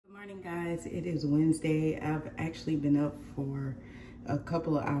Morning, guys. It is Wednesday. I've actually been up for a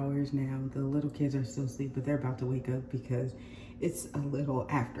couple of hours now. The little kids are still asleep, but they're about to wake up because it's a little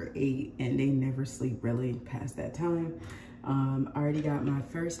after 8 and they never sleep really past that time. I already got my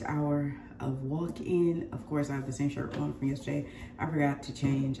first hour of walk-in. Of course, I have the same shirt on from yesterday. I forgot to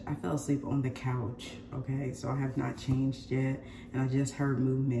change. I fell asleep on the couch, okay? So I have not changed yet, and I just heard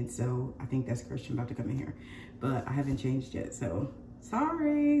movement, so I think that's Christian about to come in here. But I haven't changed yet, so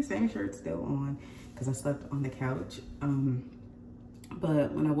sorry. Same shirt still on because I slept on the couch.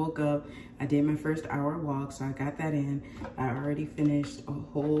 But when I woke up, I did my first hour walk, so I got that in. I already finished a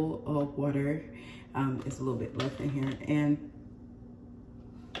whole of water. It's a little bit left in here, and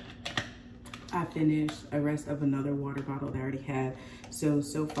I finished a rest of another water bottle that I already had. So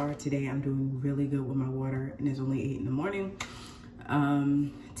far today, I'm doing really good with my water, and it's only 8 in the morning.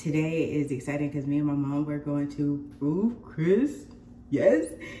 Today is exciting because me and my mom, we're going to Ruth Chris. Yes,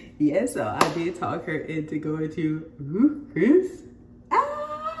 so I did talk her into going to Ruth Chris.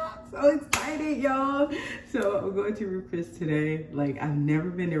 So excited, y'all. So I'm going to Ruth Chris today. Like, I've never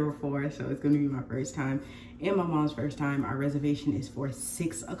been there before, so it's gonna be my first time and my mom's first time. Our reservation is for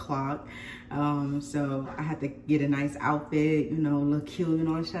 6 o'clock. So I had to get a nice outfit, you know, look cute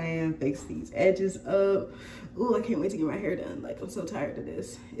on Cheyenne, fix these edges up. Ooh, I can't wait to get my hair done. Like, I'm so tired of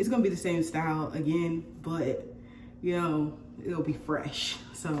this. It's gonna be the same style again, but you know, it'll be fresh.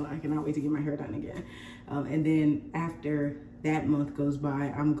 So I cannot wait to get my hair done again. And then after that month goes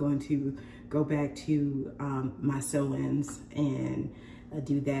by, I'm going to go back to my sew-ins and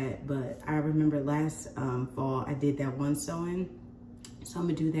do that. But I remember last fall, I did that one sew-in. So I'm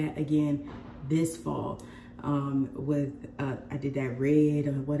gonna do that again this fall I did that red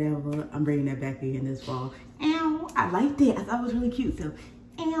or whatever. I'm bringing that back again this fall. Ow, I liked it. I thought it was really cute. So,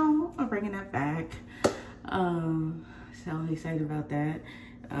 ow, I'm bringing that back. So I'm excited about that.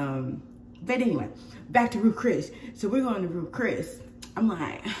 But anyway, back to Ruth Chris. So we're going to Ruth Chris. I'm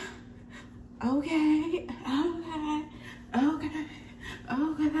like, okay.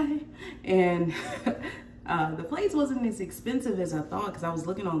 And the plates wasn't as expensive as I thought because I was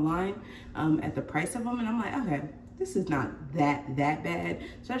looking online at the price of them, and I'm like, okay, this is not that bad,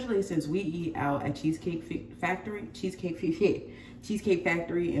 especially since we eat out at Cheesecake Factory,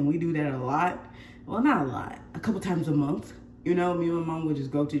 and we do that a lot. Well, not a lot, a couple times a month. You know, me and my mom would just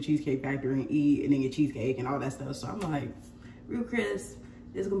go to Cheesecake Factory and eat and then get cheesecake and all that stuff. So I'm like, Ruth Chris,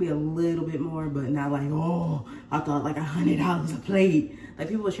 it's gonna be a little bit more, but not like, oh, I thought like $100 a plate. Like,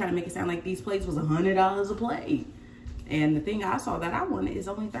 people was trying to make it sound like these plates was $100 a plate. And the thing I saw that I wanted is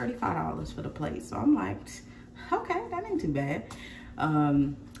only $35 for the plate. So I'm like, okay, that ain't too bad.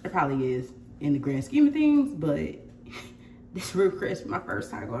 It probably is in the grand scheme of things, but this Ruth Chris, my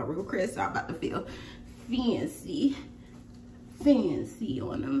first time going to Ruth Chris, so I'm about to feel fancy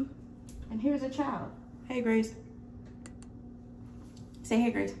on them. And here's a child. Hey, Grace. Say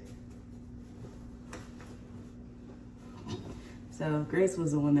hey, Grace. So Grace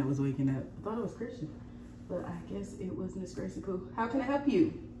was the one that was waking up. I thought it was Christian, but I guess it was Miss Gracie Pooh. How can I help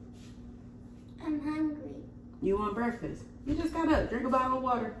you? I'm hungry. You want breakfast? You just got up. Drink a bottle of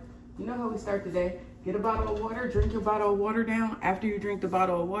water. You know how we start the day. Get a bottle of water, drink your bottle of water down. After you drink the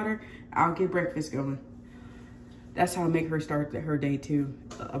bottle of water, I'll get breakfast going. That's how I make her start her day too.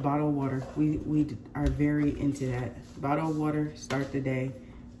 A bottle of water. We are very into that. Bottle of water, start the day.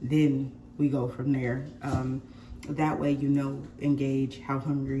 Then we go from there. That way, you know, engage how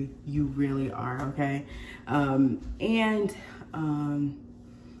hungry you really are, okay? I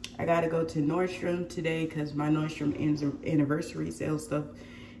gotta go to Nordstrom today because my Nordstrom anniversary sale stuff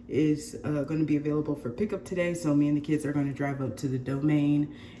is gonna be available for pickup today. So me and the kids are gonna drive up to the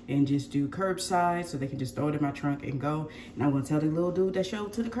Domain and just do curbside so they can just throw it in my trunk and go. And I'm gonna tell the little dude that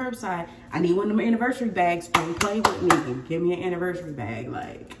showed to the curbside, I need one of them anniversary bags. Don't play with me. Give me an anniversary bag.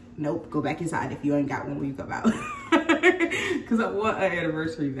 Like, nope, go back inside if you ain't got one when you come out. Because I want an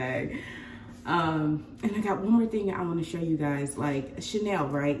anniversary bag. And I got one more thing I want to show you guys. Like, Chanel,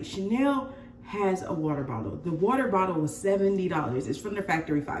 right? Chanel has a water bottle. The water bottle was $70. It's from their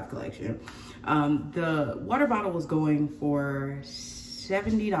Factory 5 collection. The water bottle was going for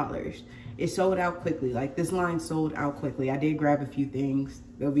 $70. It sold out quickly. Like, this line sold out quickly. I did grab a few things.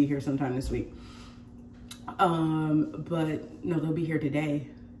 They'll be here sometime this week. But no, they'll be here today.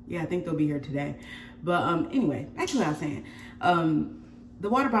 Yeah, I think they'll be here today. But anyway, back to what I was saying. The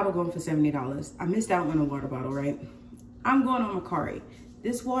water bottle going for $70. I missed out on a water bottle, right? I'm going on Mecari.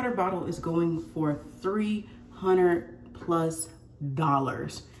 This water bottle is going for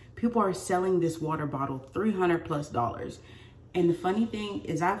 $300+. People are selling this water bottle $300+. And the funny thing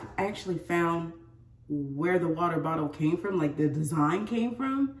is, I've actually found where the water bottle came from, like the design came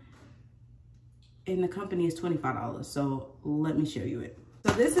from. and the company is $25. So let me show you it.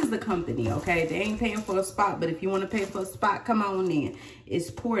 So this is the company, okay? They ain't paying for a spot, but if you want to pay for a spot, come on in.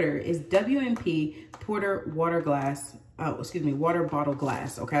 It's Porter. It's WMP Porter water glass. Oh, excuse me, water bottle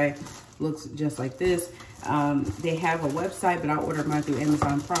glass, okay? Looks just like this. They have a website, but I ordered mine through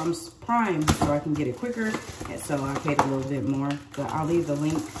Amazon Prime so I can get it quicker. And so I paid a little bit more, but I'll leave the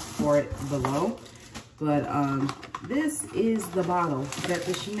link for it below. But this is the bottle that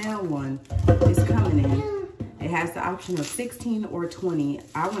the Chanel one is coming in. It has the option of 16 or 20.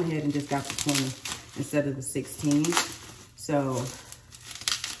 I went ahead and just got the 20 instead of the 16. So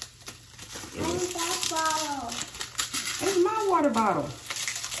Where's that bottle? it's my water bottle.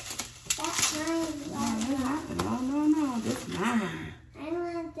 That's mine. No, this is mine. I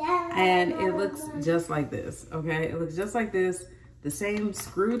want that. And it looks just like this, okay? It looks just like this. The same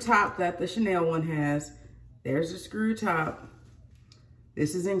screw top that the Chanel one has. There's the screw top.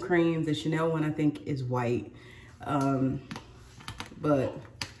 This is in cream. The Chanel one, I think, is white. But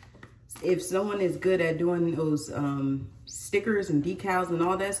if someone is good at doing those stickers and decals and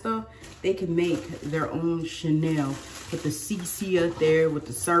all that stuff, they can make their own Chanel with the CC up there with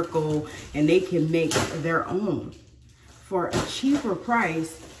the circle, and they can make their own for a cheaper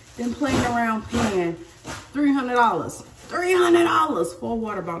price than playing around paying $300. $300 for a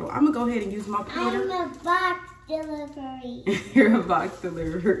water bottle. I'm gonna go ahead and use my Porter. I'm a box delivery. You're a box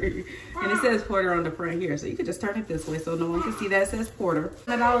delivery. And it says Porter on the front here. So you could just turn it this way so no one can see that it says Porter.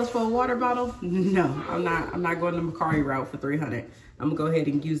 $100 for a water bottle? No, I'm not going the Mecari route for $300. I'm gonna go ahead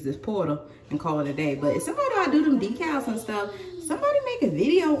and use this Porter and call it a day. But if somebody know how to do them decals and stuff, somebody make a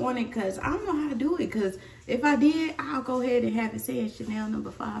video on it, because I don't know how to do it. Because if I did, I'll go ahead and have it say Chanel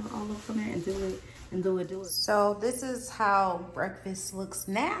No. 5 all over there and do it. So this is how breakfast looks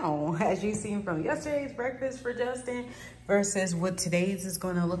now, as you've seen from yesterday's breakfast for Justin versus what today's is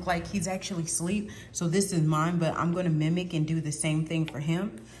going to look like. He's actually asleep, so this is mine, but I'm going to mimic and do the same thing for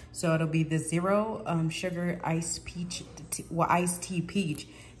him. So it'll be the 0 sugar iced tea peach.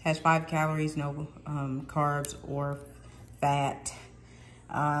 Has 5 calories, no carbs or fat.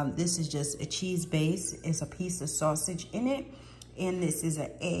 This is just a cheese base. It's a piece of sausage in it. And this is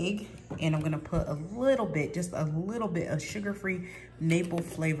an egg, and I'm gonna put a little bit, just a little bit of sugar-free maple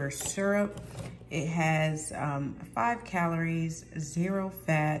flavor syrup. It has 5 calories, 0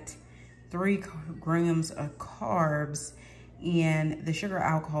 fat, 3 grams of carbs, and the sugar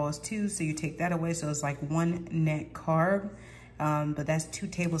alcohol is 2, so you take that away, so it's like 1 net carb, but that's 2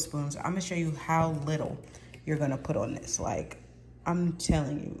 tablespoons. I'm gonna show you how little you're gonna put on this. Like, I'm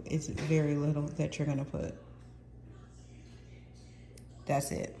telling you, it's very little that you're gonna put.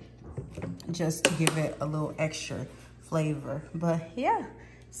 That's it, just to give it a little extra flavor. But yeah,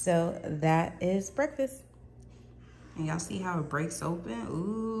 so that is breakfast. And y'all see how it breaks open?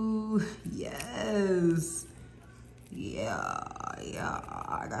 Ooh, yes. Yeah,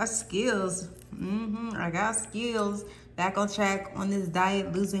 I got skills. I got skills. Back on track on this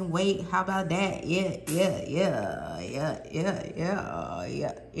diet, losing weight. How about that? Yeah.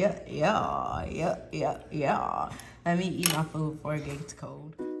 Let me eat my food before it gets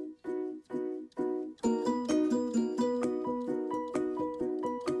cold.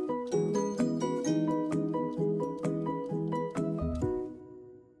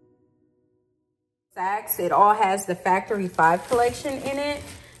 Saks, it all has the Factory 5 collection in it.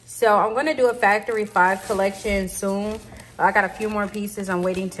 So I'm gonna do a Factory 5 collection soon. I got a few more pieces I'm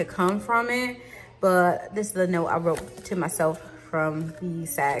waiting to come from it. But this is the note I wrote to myself from the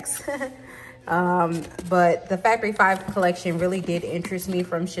Saks. But the Factory 5 collection really did interest me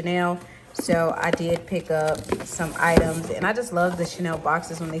from Chanel. So I did pick up some items, and I just love the Chanel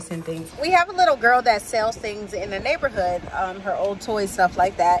boxes when they send things. We have a little girl that sells things in the neighborhood, her old toys, stuff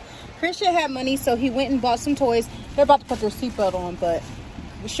like that. Christian had money, so he went and bought some toys. They're about to put their seatbelt on, but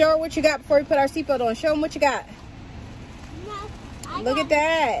show her what you got before we put our seatbelt on. Show them what you got. Look at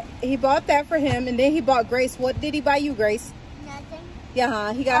that. He bought that for him, and then he bought Grace. What did he buy you, Grace? Nothing.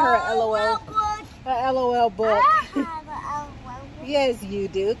 Yeah, he got her an LOL. An LOL book. I don't have an LOL book. Yes, you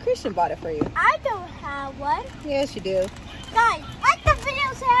do. Christian bought it for you. I don't have one. Yes, you do. Guys, like the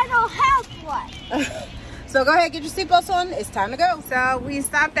video said I don't have one. So go ahead, get your seatbelts on. It's time to go. So we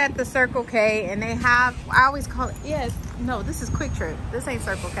stopped at the Circle K, and they have, I always call it, yes, no, this is Quick Trip. This ain't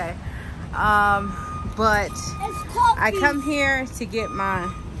Circle K. But I come here to get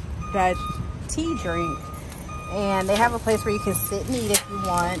that tea drink, and they have a place where you can sit and eat if you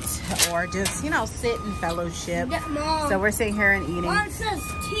want, or just, you know, sit and fellowship. Yeah, Mom. So we're sitting here and eating. Mom says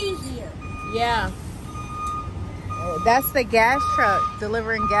tea here. Yeah. That's the gas truck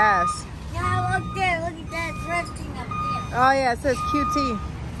delivering gas. Yeah, look there. Look at that dressing up there. Oh yeah, it says QT.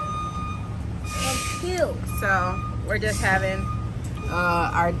 The cute. So we're just having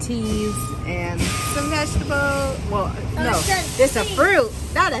our teas and some vegetable. Well, no, it's a fruit,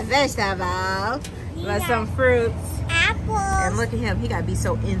 not a vegetable, but some fruits. Apples. And look at him, he gotta be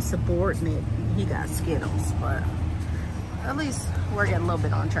so insubordinate. He got Skittles, but at least we're getting a little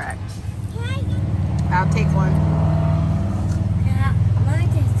bit on track. I'll take one.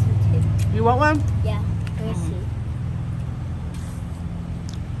 You want one? Yeah, let me see.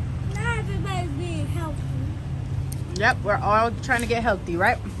 Not everybody's being healthy. Yep, we're all trying to get healthy,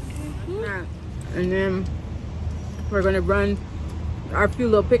 right? Right. And then we're gonna run our few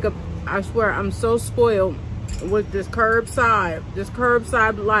little pickup. I swear, I'm so spoiled with this curbside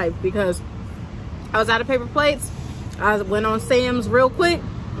life, because I was out of paper plates. I went on Sam's real quick.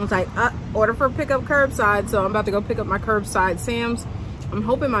 I was like, order for pickup curbside. So I'm about to go pick up my curbside Sam's. I'm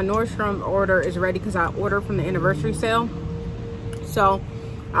hoping my Nordstrom order is ready because I ordered from the anniversary sale. So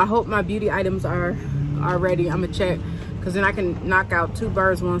I hope my beauty items are ready. I'm gonna check, because then I can knock out 2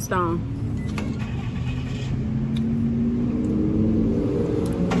 birds, 1 stone.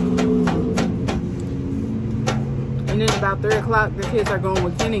 And then about 3 o'clock, the kids are going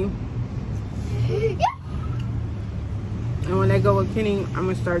with Kenny. And when they go with Kenny, I'm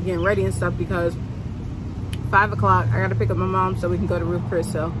gonna start getting ready and stuff, because 5 o'clock, I gotta pick up my mom so we can go to Ruth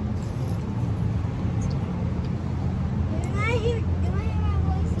Chris. So.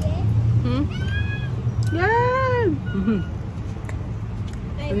 Yeah.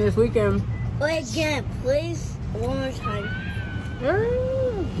 And this weekend. Wait again, please. One more time.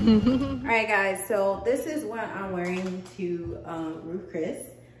 All right, guys. So this is what I'm wearing to Ruth Chris.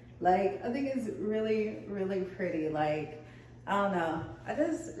 Like, I think it's really, really pretty. Like, I don't know. I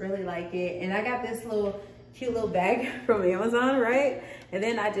just really like it. And I got this cute little bag from Amazon, right? And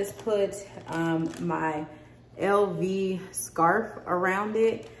then I just put my LV scarf around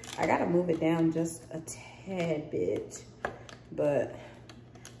it. I gotta move it down just a tad bit, but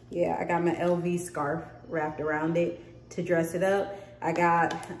yeah, I got my LV scarf wrapped around it to dress it up. I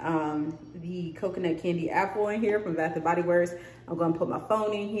got the coconut candy apple in here from Bath & Body Works. I'm gonna put my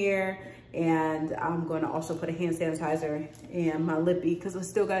phone in here, and I'm gonna also put a hand sanitizer and my lippy, because I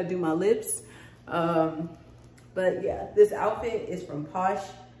still gotta do my lips. But yeah, this outfit is from Posh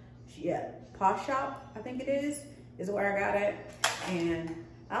Shop, I think it is where I got it. And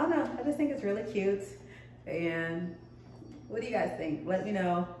I don't know, I just think it's really cute. And what do you guys think? Let me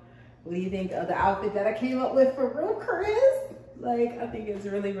know. What do you think of the outfit that I came up with for Ruth Chris? Like, I think it's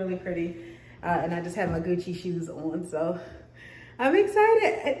really, really pretty. And I just have my Gucci shoes on, so I'm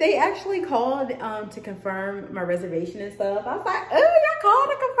excited. They actually called to confirm my reservation and stuff. I was like, oh, y'all called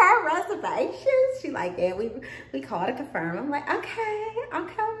to confirm reservations? She like, yeah, we called to confirm. I'm like, okay, I'm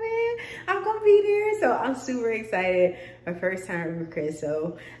coming. I'm gonna be there. So I'm super excited. My first time with Chris,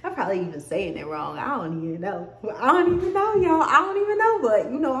 so I'm probably even saying it wrong. I don't even know. I don't even know, y'all. I don't even know,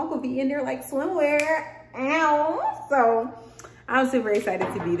 but you know, I'm gonna be in there like swimwear. Ow. So I'm super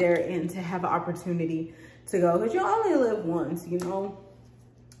excited to be there and to have an opportunity to go, because you only live once, you know.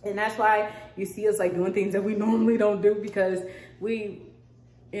 And that's why you see us like doing things that we normally don't do, because we,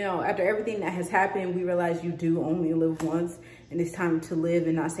 you know, after everything that has happened, we realize you do only live once, and it's time to live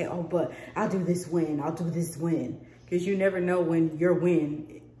and not say, oh, but I'll do this when, I'll do this when, because you never know when your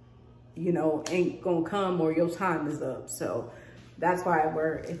win, you know, ain't gonna come or your time is up. So that's why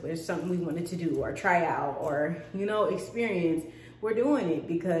if there's something we wanted to do or try out or, you know, experience, we're doing it,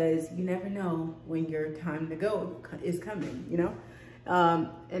 because you never know when your time to go is coming, you know?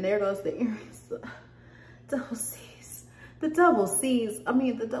 And there goes the earrings, the double C's. The double C's. I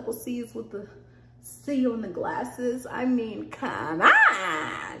mean, the double C's with the C on the glasses. I mean, come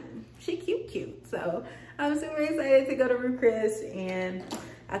on. She cute. So I'm super excited to go to Ruth Chris, and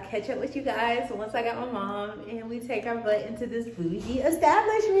I'll catch up with you guys once I got my mom and we take our butt into this bougie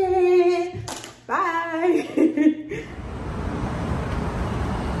establishment. Bye.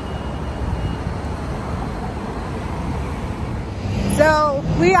 So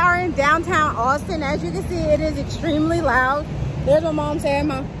we are in downtown Austin. As you can see, it is extremely loud. There's my mom saying,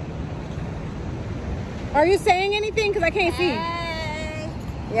 Mom. Are you saying anything? Because I can't see.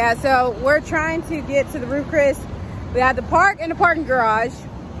 Yeah, so we're trying to get to the Ruth Chris. We had to park in the parking garage,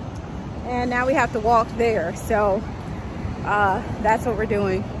 and now we have to walk there. So that's what we're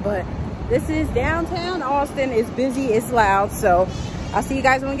doing. But this is downtown Austin. It's busy, it's loud. So I'll see you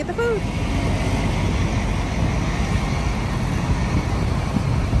guys when we get the food.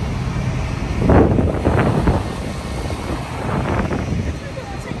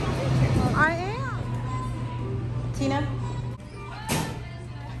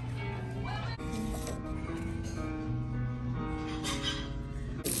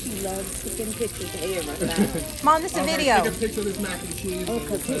 loves taking pictures of everything. Mom, this is a video. Take a picture of this mac and cheese. Oh,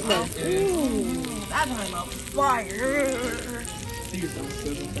 because he says, ooh. That's my fire. These don't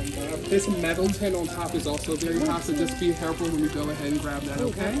sizzle, thank God. This metal tin on top is also very hot, so just be careful when you go ahead and grab that,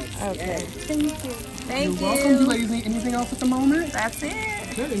 okay? Okay. Thank you. Thank You're welcome. You ladies need anything else at the moment? That's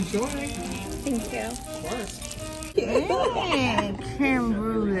it. Good, enjoy. Thank you. Of course. Creme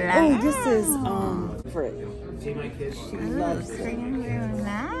brulee. Oh, this is, for it. She loves creme brulee.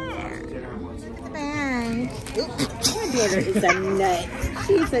 My daughter is a nut.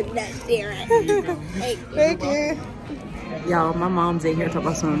 She's a nut, Darren. Thank you. Y'all, my mom's in here talking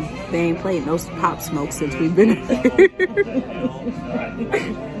about some, they ain't played no Pop Smoke since we've been here.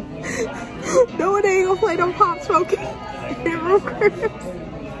 No, they ain't gonna play no Pop Smoke.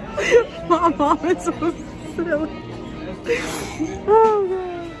 My mom is so silly. Oh,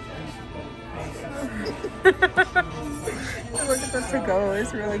 God. Look at the to-go.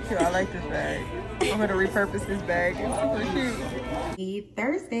 It's really cute. I like this bag. I'm gonna repurpose this bag. It's super cute.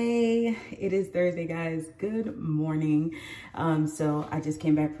 Thursday. It is Thursday, guys. Good morning. So I just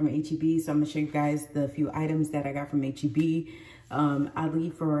came back from HEB, so I'm gonna show you guys the few items that I got from HEB. I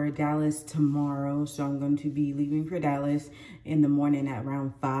leave for Dallas tomorrow, so I'm going to be leaving for Dallas in the morning at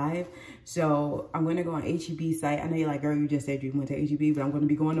around 5. So I'm going to go on HEB site. I know you're like, girl, you just said you went to HEB, but I'm going to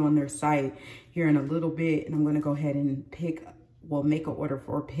be going on their site here in a little bit, and I'm going to go ahead and make an order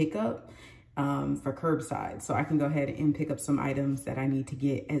for pickup for curbside, so I can go ahead and pick up some items that I need to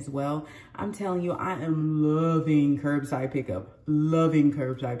get as well. I'm telling you, I am loving curbside pickup,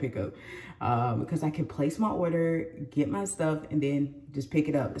 because I can place my order, get my stuff, and then just pick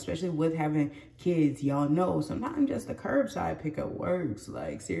it up. Especially with having kids, y'all know sometimes just the curbside pickup works.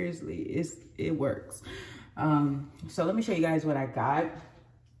 Like seriously, it works. So let me show you guys what I got.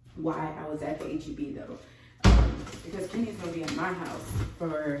 Why I was at the HEB though, because Kenny's gonna be at my house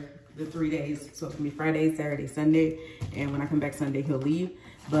for the 3 days. So it's gonna be Friday, Saturday, Sunday, and when I come back Sunday, he'll leave.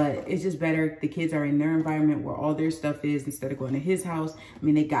 But it's just better, the kids are in their environment where all their stuff is, instead of going to his house. I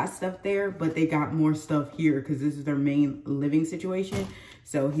mean, they got stuff there, but they got more stuff here because this is their main living situation.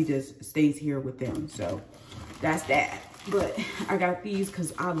 So he just stays here with them. So that's that. But I got these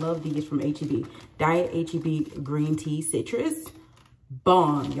because I love these from HEB. Diet HEB green tea citrus.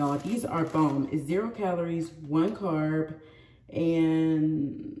 Bomb, y'all. These are bomb. It's 0 calories, 1 carb,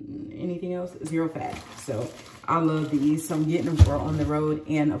 and anything else, 0 fat. So I love these. So I'm getting them for on the road,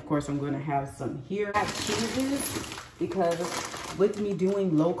 and of course I'm going to have some here. I have cheeses because with me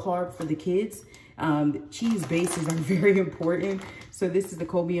doing low carb for the kids, cheese bases are very important. So this is the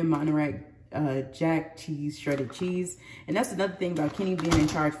Kobe and Monterey Jack cheese, shredded cheese. And that's another thing about Kenny being in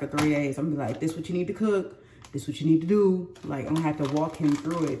charge for 3 days. I'm gonna be like, this is what you need to cook, this is what you need to do. Like, I'm gonna have to walk him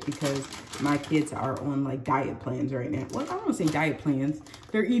through it because my kids are on like diet plans right now. Well, I don't say diet plans.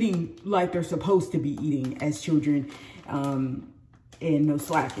 They're eating like they're supposed to be eating as children, and no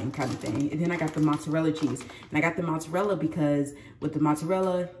slacking kind of thing. And then I got the mozzarella cheese. And I got the mozzarella because with the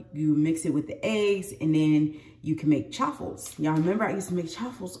mozzarella, you mix it with the eggs and then you can make chaffles. Y'all remember I used to make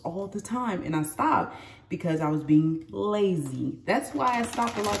chaffles all the time, and I stopped because I was being lazy. That's why I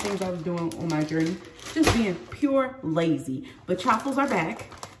stopped a lot of things I was doing on my journey, just being pure lazy. But chaffles are back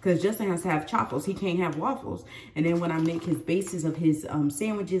because Justin has to have chaffles. He can't have waffles. And then when I make his bases of his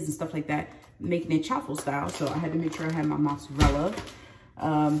sandwiches and stuff like that, making it chaffle style. So I had to make sure I had my mozzarella.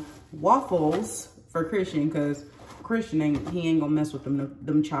 Waffles for Christian because Christian he ain't gonna mess with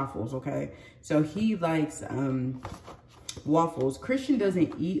them chaffles, okay? So he likes waffles. Christian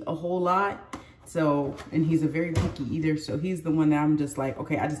doesn't eat a whole lot, so, and he's a very picky eater, so he's the one that I'm just like,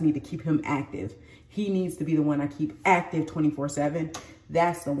 okay, I just need to keep him active. He needs to be the one I keep active 24/7.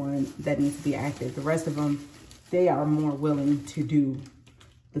 That's the one that needs to be active. The rest of them, they are more willing to do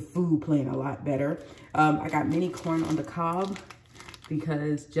the food plan a lot better. I got mini corn on the cob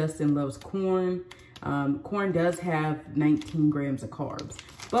because Justin loves corn. Corn does have 19 grams of carbs,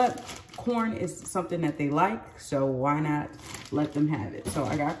 but corn is something that they like, so why not let them have it? So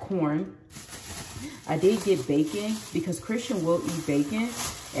I got corn. I did get bacon because Christian will eat bacon,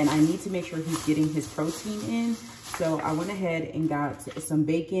 and I need to make sure he's getting his protein in. So I went ahead and got some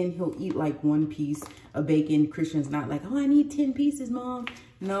bacon. He'll eat like 1 piece of bacon. Christian's not like, oh, I need 10 pieces, Mom.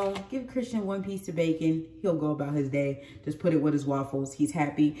 No, give Christian 1 piece of bacon. He'll go about his day. Just put it with his waffles. He's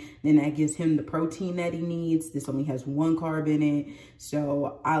happy. Then that gives him the protein that he needs. This only has 1 carb in it.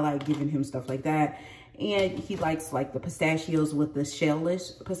 So I like giving him stuff like that. And he likes like the pistachios with the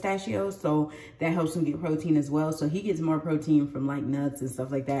shellless pistachios. So that helps him get protein as well. So he gets more protein from like nuts and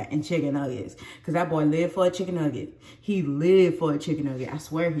stuff like that, and chicken nuggets. Because that boy lived for a chicken nugget. He lived for a chicken nugget. I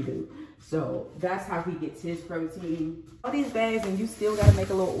swear he do. So that's how he gets his protein. All these bags, and you still gotta make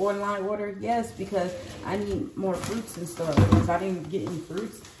a little online order? Yes, because I need more fruits and stuff. Because I didn't get any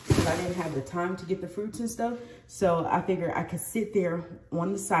fruits because I didn't have the time to get the fruits and stuff. So I figured I could sit there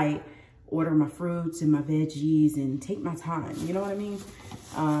on the site, order my fruits and my veggies and take my time. You know what I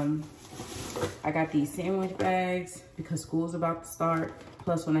mean? I got these sandwich bags because school's about to start.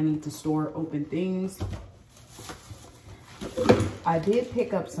 Plus when I need to store open things. I did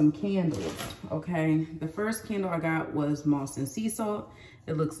pick up some candles, okay? The first candle I got was moss and sea salt.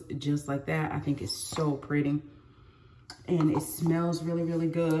 It looks just like that. I think it's so pretty. And it smells really, really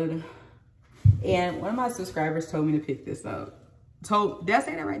good. And one of my subscribers told me to pick this up. Did I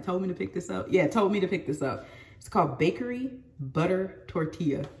say that right? Told me to pick this up? Yeah, told me to pick this up. It's called Mecari Butter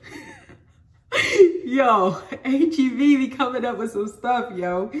Tortilla. Yo, HEB be coming up with some stuff,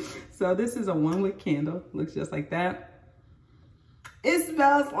 yo. So this is a 1-wick candle. Looks just like that. It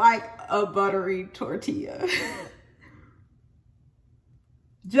smells like a buttery tortilla.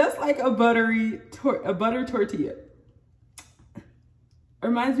 Just like a butter tortilla. It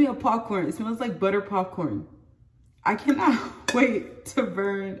reminds me of popcorn. It smells like butter popcorn. I cannot wait to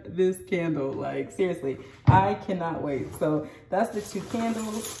burn this candle. Like, seriously, I cannot wait. So that's the 2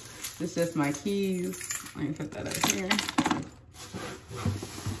 candles. It's just my keys. Let me put that up here.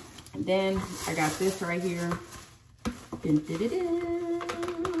 And then I got this right here. Dun, dun, dun,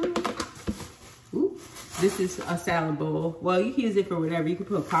 dun. Ooh, this is a salad bowl. Well, you can use it for whatever. You can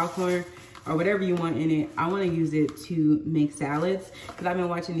put popcorn or whatever you want in it. I want to use it to make salads because I've been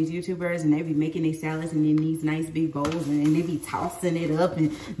watching these YouTubers and they be making their salads and in these nice big bowls and then they be tossing it up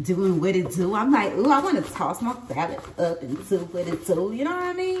and doing what it do. I'm like, ooh, I want to toss my salad up and do what it do. You know what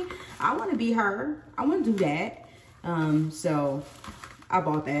I mean? I want to be her. I want to do that. So I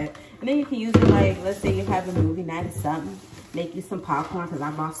bought that. And then you can use it like, let's say you have a movie night or something. Make you some popcorn because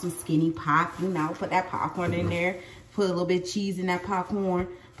I bought some skinny pop. You know, put that popcorn in there. Put a little bit of cheese in that popcorn.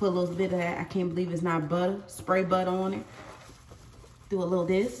 Put a little bit of that. I can't believe it's not butter. Spray butter on it. Do a little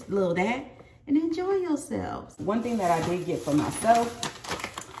this, a little that. And enjoy yourselves. One thing that I did get for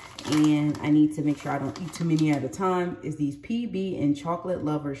myself, and I need to make sure I don't eat too many at a time, is these PB and Chocolate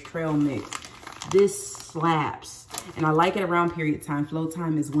Lovers Trail Mix. This slaps. And I like it around period time. Flow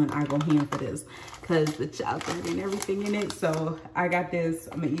time is when I go ham for this because the chocolate and everything in it. So I got this.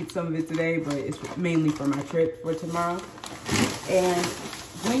 I'm going to eat some of it today, but it's mainly for my trip for tomorrow. And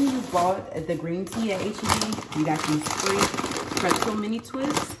when you bought the green tea at HEB, you got these free pretzel mini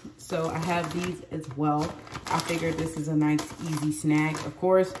twists. So I have these as well. I figured this is a nice, easy snack. Of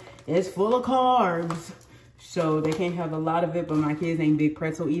course, it's full of carbs. So they can't have a lot of it, but my kids ain't big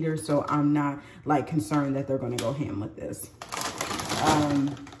pretzel eaters, so I'm not like concerned that they're gonna go ham with this.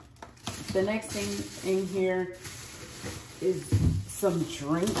 The next thing in here is some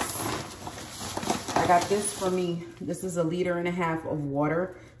drinks. I got this for me. This is 1.5 liters of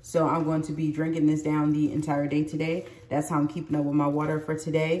water. So I'm going to be drinking this down the entire day today. That's how I'm keeping up with my water for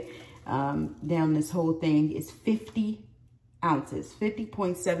today. Down this whole thing is 50 ounces,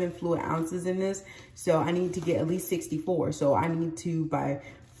 50.7 fluid ounces in this. So I need to get at least 64. So I need to, by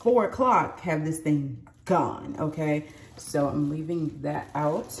 4 o'clock, have this thing gone, okay? So I'm leaving that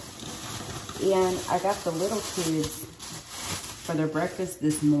out. And I got the little kids for their breakfast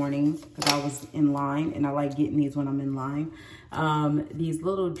this morning because I was in line and I like getting these when I'm in line. These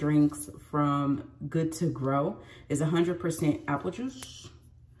little drinks from Good to Grow is 100% apple juice.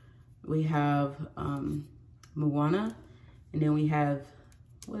 We have Moana. And then we have,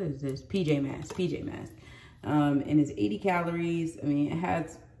 what is this? PJ Masks. And it's 80 calories. I mean, it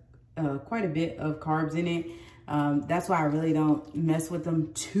has quite a bit of carbs in it. That's why I really don't mess with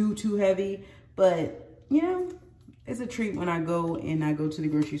them too heavy. But, you know, it's a treat when I go to the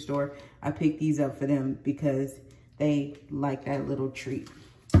grocery store. I pick these up for them because they like that little treat.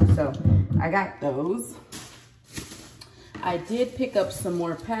 So I got those. I did pick up some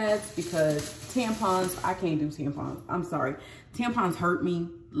more pads because tampons, I can't do tampons. I'm sorry. Tampons hurt me,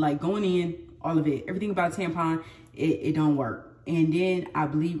 like going in, all of it. Everything about a tampon, it don't work. And then I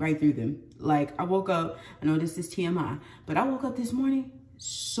bleed right through them. Like I woke up, I know this is TMI, but I woke up this morning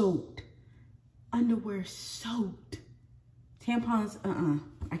soaked. Underwear soaked. Tampons,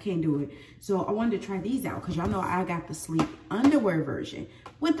 I can't do it. So I wanted to try these out because y'all know I got the sleep underwear version.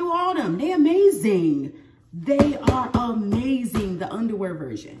 Went through all them, they amazing. They are amazing, the underwear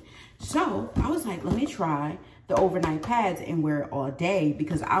version. So I was like, let me try the overnight pads and wear it all day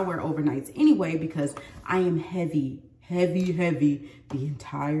because I wear overnights anyway because I am heavy the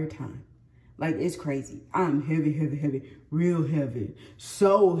entire time. Like, it's crazy. I'm heavy, real heavy,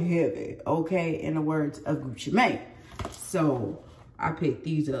 so heavy, okay, in the words of Gucci Mane. So I picked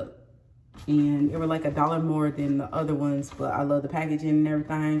these up and it were like $1 more than the other ones, but I love the packaging and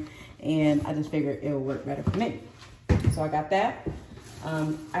everything, and I just figured it would work better for me. So I got that.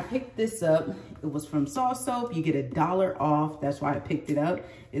 I picked this up. It was from Saw Soap. You get $1 off. That's why I picked it up.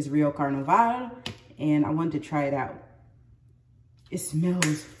 It's Rio Carnaval, and I wanted to try it out. It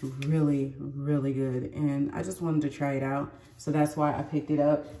smells really, really good, and I just wanted to try it out. So that's why I picked it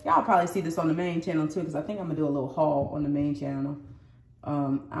up. Y'all probably see this on the main channel too, because I think I'm gonna do a little haul on the main channel. I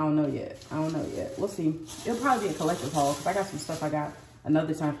don't know yet. We'll see. It'll probably be a collective haul, because I got some stuff I got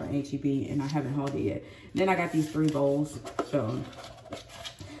another time from HEB, and I haven't hauled it yet. And then I got these 3 bowls, so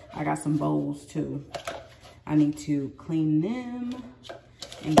I got some bowls too. I need to clean them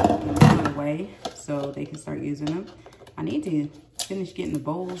and get them away so they can start using them. I need to finish getting the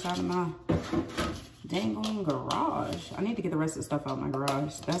bowls out of my dang on garage. I need to get the rest of the stuff out of my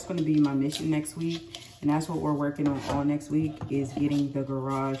garage. That's going to be my mission next week, and that's what we're working on all next week, is getting the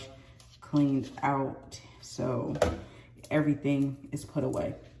garage cleaned out so everything is put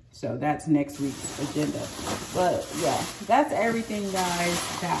away. So that's next week's agenda. But yeah, that's everything,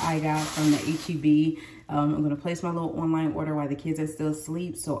 guys, that I got from the HEB. I'm going to place my little online order while the kids are still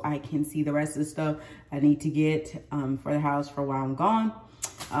asleep so I can see the rest of the stuff I need to get for the house for while I'm gone.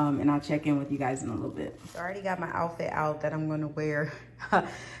 And I'll check in with you guys in a little bit. So I already got my outfit out that I'm going to wear.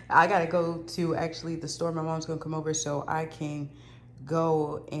 I got to go to actually the store. My mom's going to come over so I can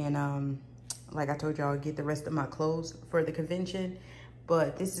go and, like I told y'all, get the rest of my clothes for the convention.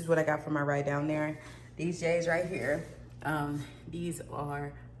 But this is what I got for my ride down there. These J's right here, these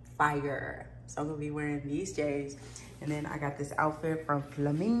are fire. So I'm gonna be wearing these J's. And then I got this outfit from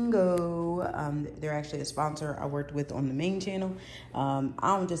Flamingo. They're actually a sponsor I worked with on the main channel. I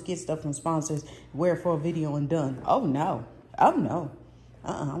don't just get stuff from sponsors, wear it for a video and done. Oh no, oh no.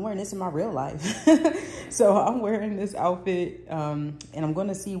 I'm wearing this in my real life. So I'm wearing this outfit, and I'm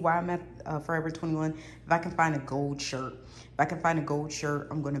gonna see why I'm at Forever 21. If I can find a gold shirt. If I can find a gold shirt,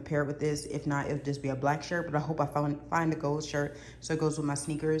 I'm gonna pair it with this. If not, it'll just be a black shirt, but I hope I find a gold shirt so it goes with my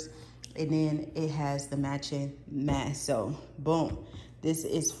sneakers. And then it has the matching mask. So boom, this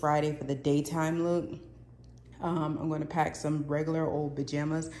is Friday for the daytime look. I'm gonna pack some regular old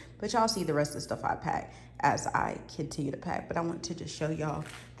pajamas, but y'all see the rest of the stuff I pack as I continue to pack. But I want to just show y'all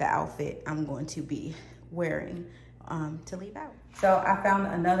the outfit I'm going to be wearing to leave out. So I found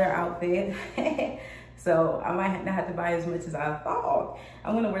another outfit. So I might not have to buy as much as I thought.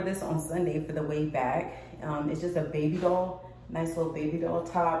 I'm gonna wear this on Sunday for the way back. It's just a baby doll, nice little baby doll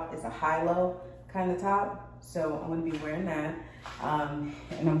top. It's a high-low kind of top. So I'm gonna be wearing that. And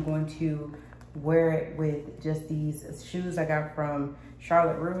I'm going to wear it with just these shoes I got from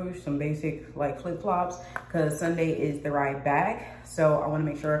Charlotte Rouge, some basic like flip-flops, because Sunday is the ride back. So I wanna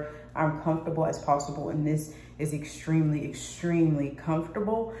make sure I'm comfortable as possible, and this is extremely, extremely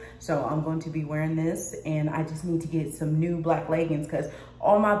comfortable. So I'm going to be wearing this, and I just need to get some new black leggings because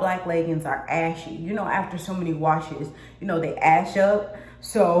all my black leggings are ashy. You know, after so many washes, you know, they ash up.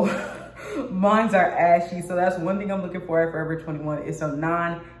 So mine's are ashy. So that's one thing I'm looking for at Forever 21 is some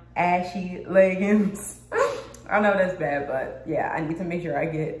non-ashy leggings. I know that's bad, but yeah, I need to make sure I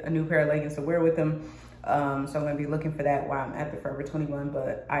get a new pair of leggings to wear with them. So I'm gonna be looking for that while I'm at the Forever 21,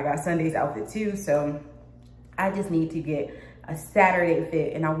 but I got Sunday's outfit too. So I just need to get a Saturday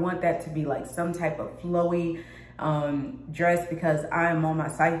fit, and I want that to be like some type of flowy dress because I'm on my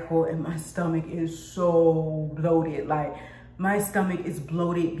cycle and my stomach is so bloated. Like my stomach is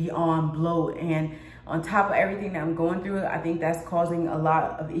bloated beyond bloat, and on top of everything that I'm going through, I think that's causing a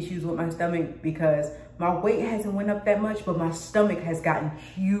lot of issues with my stomach because my weight hasn't went up that much, but my stomach has gotten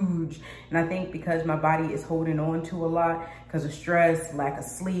huge. And I think because my body is holding on to a lot because of stress, lack of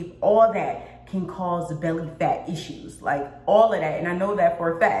sleep, all that can cause belly fat issues, like all of that. And I know that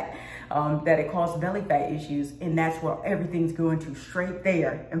for a fact, that it causes belly fat issues. And that's where everything's going to straight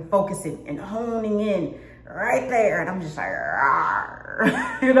there and focusing and honing in right there. And I'm just like,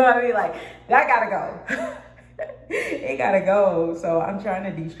 you know what I mean? Like that gotta go. It gotta go. So I'm trying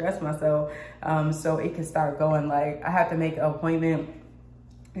to de-stress myself so it can start going. Like I have to make an appointment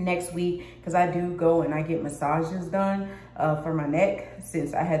next week because I do go and I get massages done for my neck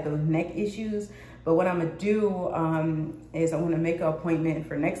since I had those neck issues. But what I'm gonna do is I'm gonna make an appointment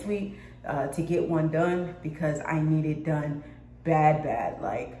for next week to get one done because I need it done bad,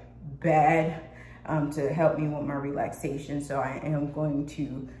 to help me with my relaxation. So I am going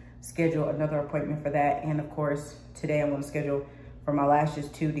to schedule another appointment for that. And of course, today I'm gonna schedule for my lashes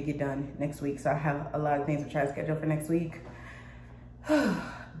too to get done next week. So I have a lot of things to try to schedule for next week.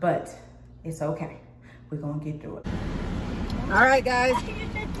 But it's okay. We're gonna get through it. All right, guys.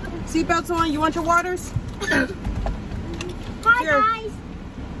 Seatbelts on. You want your waters? Hi, guys.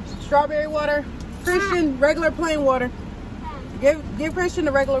 strawberry water. Christian, regular plain water. Give Christian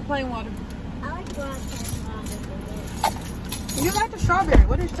the regular plain water. I like strawberry. You like the strawberry.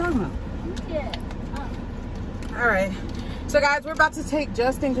 What are you talking about? Yeah. All right. So guys, we're about to take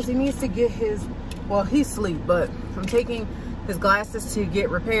Justin because he needs to get his, well, he's asleep, but I'm taking his glasses to get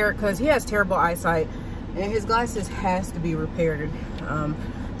repaired because he has terrible eyesight and his glasses has to be repaired.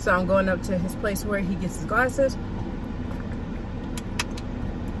 So I'm going up to his place where he gets his glasses.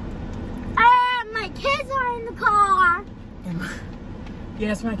 My kids are in the car.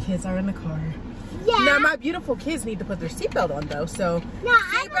 Yes, my kids are in the car. Yeah. Now my beautiful kids need to put their seatbelt on though, so No,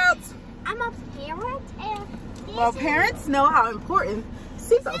 seatbelts. I'm a parent and Well, parents know how important this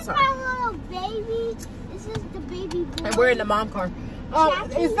seatbelts is are. my little baby. This is the baby boy. And we're in the mom car.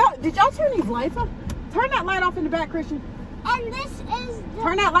 Did y'all turn these lights off? Turn that light off in the back, Christian. And this is the,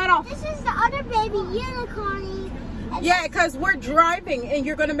 Turn that light off. This is the other baby unicorn. Yeah, because we're driving and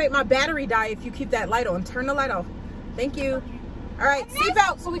you're going to make my battery die if you keep that light on. Turn the light off. Thank you. All right,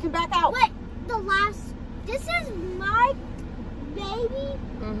 seatbelt so we can back out. Wait, this is my baby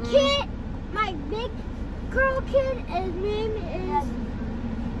kid, my big girl kid, and his name is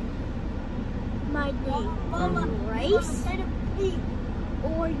my name. Race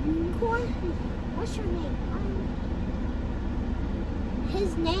or unicorn? What's your name?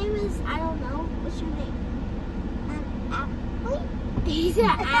 His name is, I don't know. What's your name? Athlete? He's an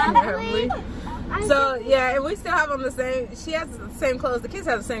athlete. So yeah, and we still have on the same, she has the same clothes, the kids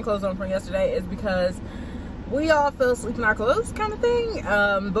have the same clothes on from yesterday, is because we all fell asleep in our clothes kind of thing.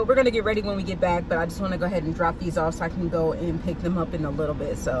 But we're gonna get ready when we get back, but I just want to go ahead and drop these off so I can go and pick them up in a little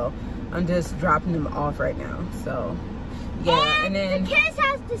bit. So I'm just dropping them off right now. So yeah, and then the kids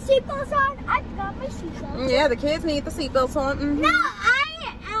have the seatbelts on. I got my seatbelts. Yeah, the kids need the seatbelts on. No,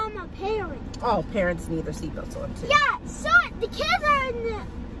 I am a parent. Oh, parents need their seatbelts on too. Yeah, so the kids are in the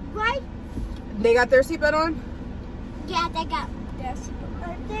right. They got their seatbelt on? Yeah, they got their seatbelt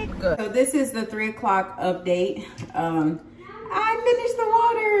on. Good. So this is the 3 o'clock update. I finished the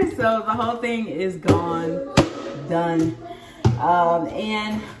water, so the whole thing is gone, done.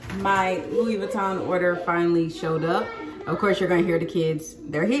 And my Louis Vuitton order finally showed up. Of course, you're gonna hear the kids.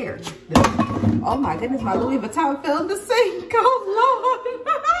 They're here. Oh my goodness, my Louis Vuitton fell in the sink. Oh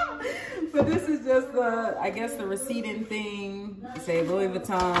Lord. But this is just the, I guess, the receipting thing. Say Louis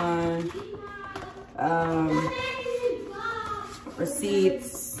Vuitton.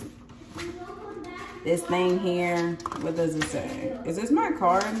 Receipts. This thing here. What does it say? Is this my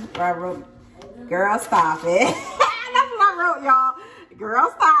card? Or I wrote, girl, stop it. That's what I wrote, y'all.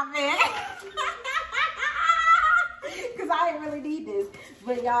 Girl, stop it. Because I didn't really need this.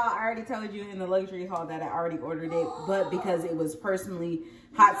 But y'all, I already told you in the luxury haul that I already ordered it. But because it was personally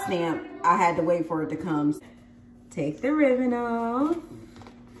hot stamped, I had to wait for it to come. Take the ribbon off.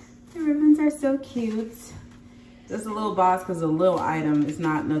 The ribbons are so cute. Just a little box because a little item. It's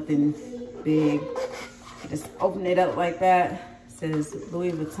not nothing big. Just open it up like that. It says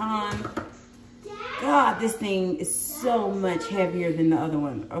Louis Vuitton. God, this thing is so much heavier than the other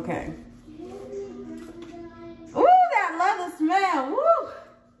one. Okay. Ooh, that leather smell.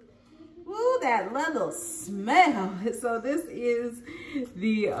 Woo. Ooh, that leather smell. So this is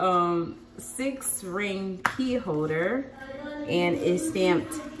the 6-ring key holder, and it's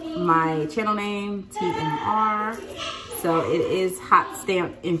stamped my channel name, TMR. So it is hot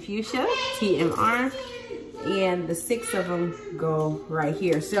stamped in fuchsia, TMR, and the 6 of them go right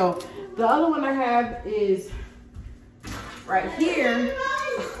here. So the other one I have is right here.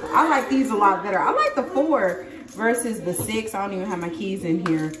 I like these a lot better. I like the 4 versus the 6. I don't even have my keys in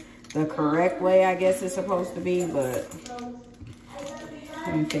here the correct way, I guess it's supposed to be, but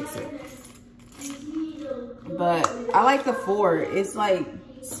let me fix it. But I like the 4. It's like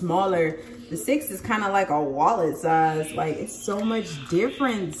smaller. The 6 is kind of like a wallet size. Like, it's so much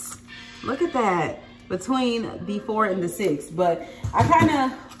difference. Look at that between the 4 and the 6. But I kind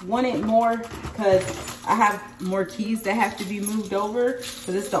of want it more because I have more keys that have to be moved over.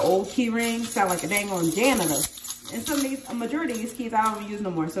 So this is the old key ring. Sound like a dang on janitor. And some of these, a majority of these keys I don't use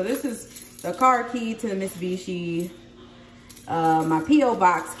no more. So this is the car key to the Mitsubishi. My P.O.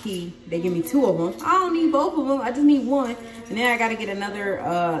 box key. They give me 2 of them. I don't need both of them. I just need 1. And then I got to get another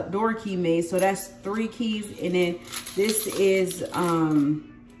door key made. So that's 3 keys. And then this is my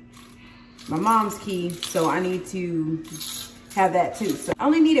mom's key. So I need to have that too. So I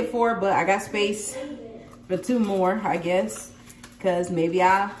only needed 4, but I got space for 2 more, I guess. Because maybe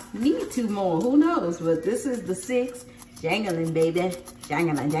I need 2 more. Who knows? But this is the 6. Jangling, baby.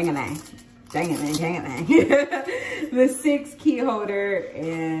 Jangling, jangling. Jangling, jangling. The 6 key holder.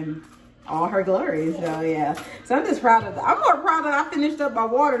 And all her glory. So yeah, so I'm just proud of that. I'm more proud that I finished up my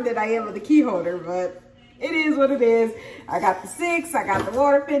water than I am with the key holder, but it is what it is. I got the 6, I got the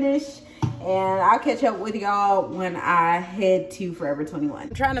water finished, and I'll catch up with y'all when I head to Forever 21. I'm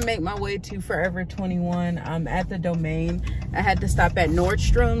trying to make my way to Forever 21. I'm at the Domain. I had to stop at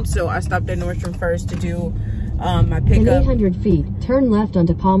Nordstrom, so I stopped at Nordstrom first to do my pickup. In 800 feet, turn left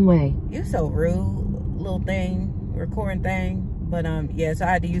onto Palm Way. You're so rude, little thing, recording thing. But yeah, so I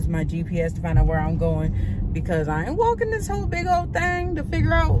had to use my GPS to find out where I'm going, because I ain't walking this whole big old thing to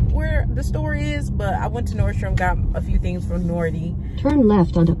figure out where the store is. But I went to Nordstrom, got a few things from Nordy. Turn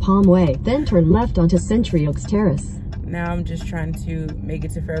left onto Palm Way, then turn left onto Century Oaks Terrace. Now I'm just trying to make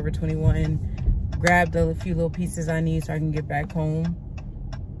it to Forever 21, grab the few little pieces I need so I can get back home.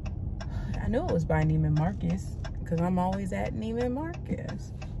 I knew it was by Neiman Marcus, because I'm always at Neiman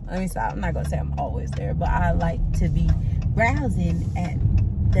Marcus. Let me stop. I'm not gonna say I'm always there, but I like to be browsing at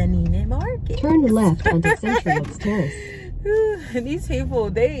the Neiman Marcus. Turn left onto Century Oaks Terrace. And these people,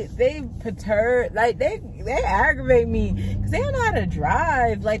 they perturb, like they aggravate me, because they don't know how to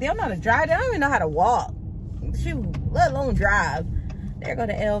drive. Like, they don't know how to drive. They don't even know how to walk. Shoot, let alone drive. There go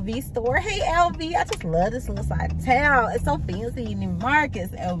the LV store. Hey, LV, I just love this little side of town. It's so fancy. Neiman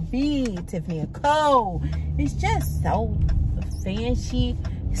Marcus, LV, Tiffany & Co. It's just so fancy,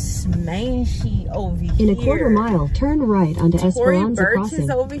 smashy over here. In a quarter mile, turn right onto Esperanza Birch Crossing. is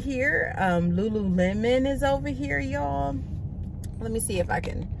over here. Lululemon is over here, y'all. Let me see if I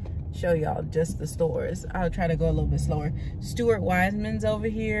can show y'all just the stores. I'll try to go a little bit slower. Stuart Weitzman's over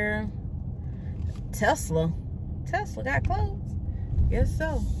here. Tesla got clothes. Guess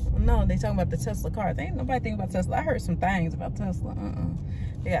so. No, they talking about the Tesla cars. Ain't nobody thinking about Tesla. I heard some things about Tesla.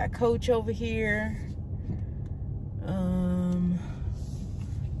 They got Coach over here.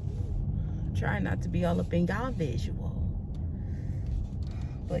 Try not to be all up in y'all visual.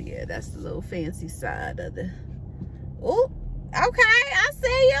 But yeah, that's the little fancy side of the... Oh, okay, I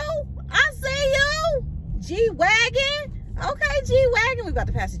see you. I see you. G-Wagon. Okay, G-Wagon. We about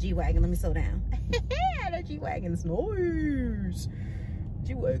to pass the G-Wagon. Let me slow down. That G-Wagon's nice.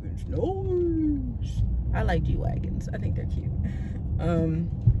 G-Wagon's nice. I like G-Wagons. I think they're cute.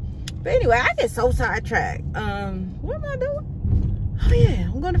 But anyway, I get so sidetracked. What am I doing? Oh yeah,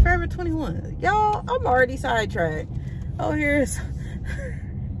 I'm going to Forever 21. Y'all, I'm already sidetracked. Oh, here's...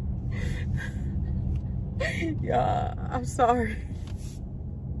 Y'all, I'm sorry.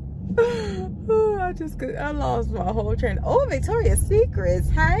 Oh, I lost my whole train. Oh, Victoria's Secrets.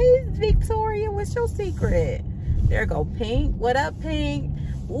 Hey, Victoria, what's your secret? There go Pink. What up, Pink?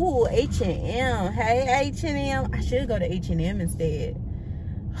 Ooh, H&M. Hey, H&M. I should go to H&M instead.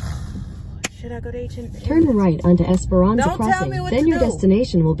 Should I go to H&M? Turn right onto Esperanza Crossing. Then your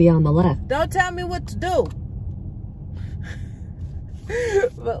destination will be on the left. Don't tell me what to do.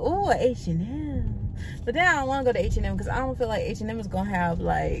 But ooh, H&M. But then I don't want to go to H&M, because I don't feel like H&M is gonna have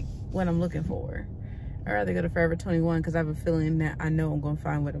like what I'm looking for. I'd rather go to Forever 21, because I have a feeling that I know I'm gonna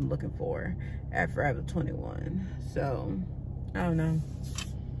find what I'm looking for at Forever 21. So I don't know.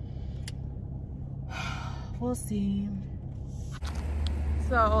 We'll see.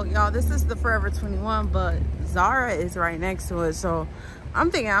 So y'all, this is the Forever 21, but Zara is right next to it. So I'm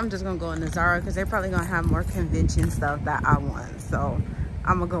thinking I'm just gonna go into Zara, because they're probably gonna have more convention stuff that I want. So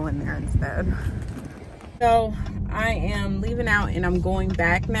I'm gonna go in there instead. So I am leaving out and I'm going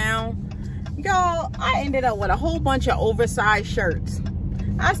back now. Y'all, I ended up with a whole bunch of oversized shirts.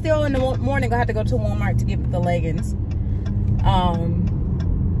 I still in the morning gonna have to go to Walmart to get the leggings. I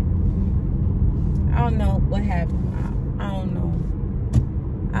don't know what happened. I don't know.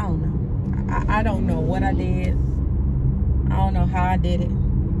 I don't know what I did. I don't know how I did it.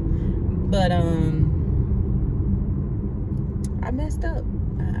 But I messed up.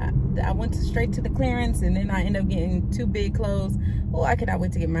 I went straight to the clearance, and then I ended up getting 2 big clothes. Oh, I cannot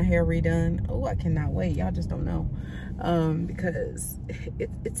wait to get my hair redone. Oh, I cannot wait. Y'all just don't know. Because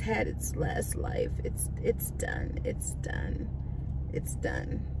it's had its last life. It's done. It's done. It's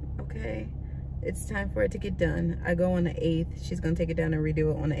done. Okay? It's time for it to get done. I go on the 8th. She's gonna take it down and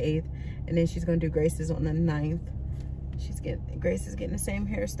redo it on the 8th. And then she's gonna do Grace's on the 9th. Grace is getting the same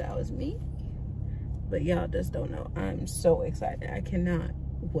hairstyle as me. But y'all just don't know. I'm so excited. I cannot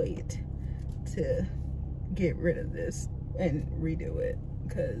wait to get rid of this and redo it,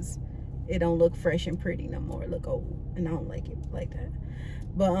 because it don't look fresh and pretty no more. It look old, and I don't like it like that.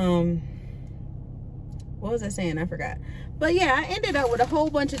 But what was I saying? I forgot. But yeah, I ended up with a whole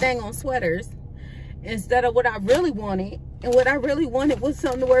bunch of dang on sweaters instead of what I really wanted, And what I really wanted was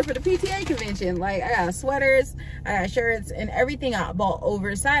something to wear for the PTA convention. Like, I got sweaters, I got shirts, and everything I bought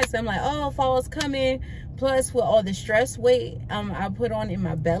oversized. So I'm like, oh, fall's coming. Plus, with all the stress weight I put on in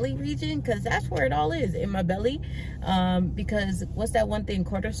my belly region, because that's where it all is, in my belly. Because what's that one thing,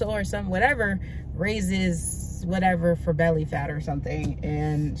 cortisol or something, whatever, raises whatever for belly fat or something.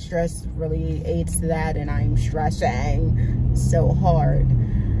 And stress really aids to that, and I'm stressing so hard.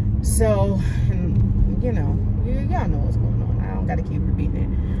 So, you know, y'all know what's going on. I don't gotta keep repeating it.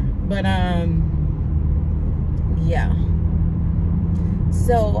 But yeah.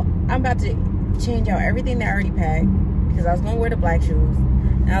 So I'm about to change out everything that I already packed, because I was gonna wear the black shoes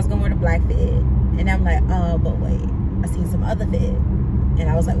and I was gonna wear the black fit. And I'm like, oh, but wait, I seen some other fit. And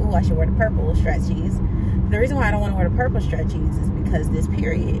I was like, oh, I should wear the purple stretchies. The reason why I don't want to wear the purple stretchies is because this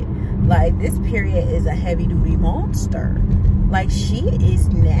period. Like, this period is a heavy duty monster. Like, she is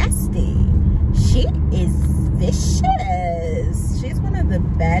nasty. She is vicious. She's one of the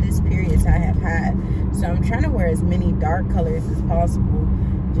baddest periods I have had. So I'm trying to wear as many dark colors as possible,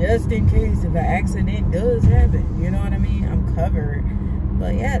 just in case if an accident does happen. You know what I mean? I'm covered.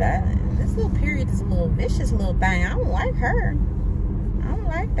 But yeah, this little period is a little vicious little thing. I don't like her. I don't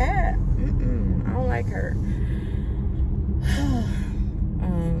like that. I don't like her.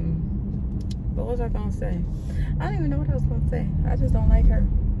 What was I gonna say? I don't even know what I was gonna say. I just don't like her.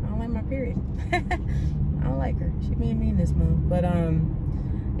 I don't like my period. I don't like her. She being mean this month. But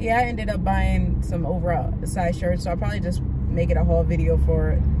yeah, I ended up buying some oversized shirts. So I'll probably just make it a whole video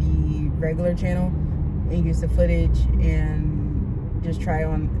for the regular channel and use the footage and just try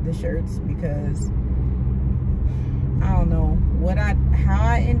on the shirts, because I don't know how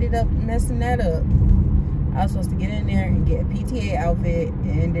I ended up messing that up. I was supposed to get in there and get a PTA outfit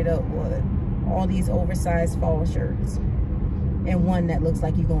and ended up with all these oversized fall shirts and one that looks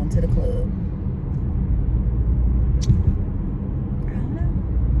like you're going to the club. I don't know.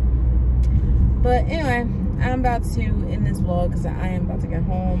 But anyway, I'm about to end this vlog because I am about to get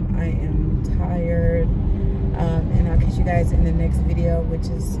home. I am tired. And I'll catch you guys in the next video, which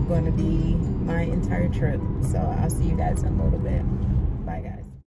is going to be my entire trip. So I'll see you guys in a little bit.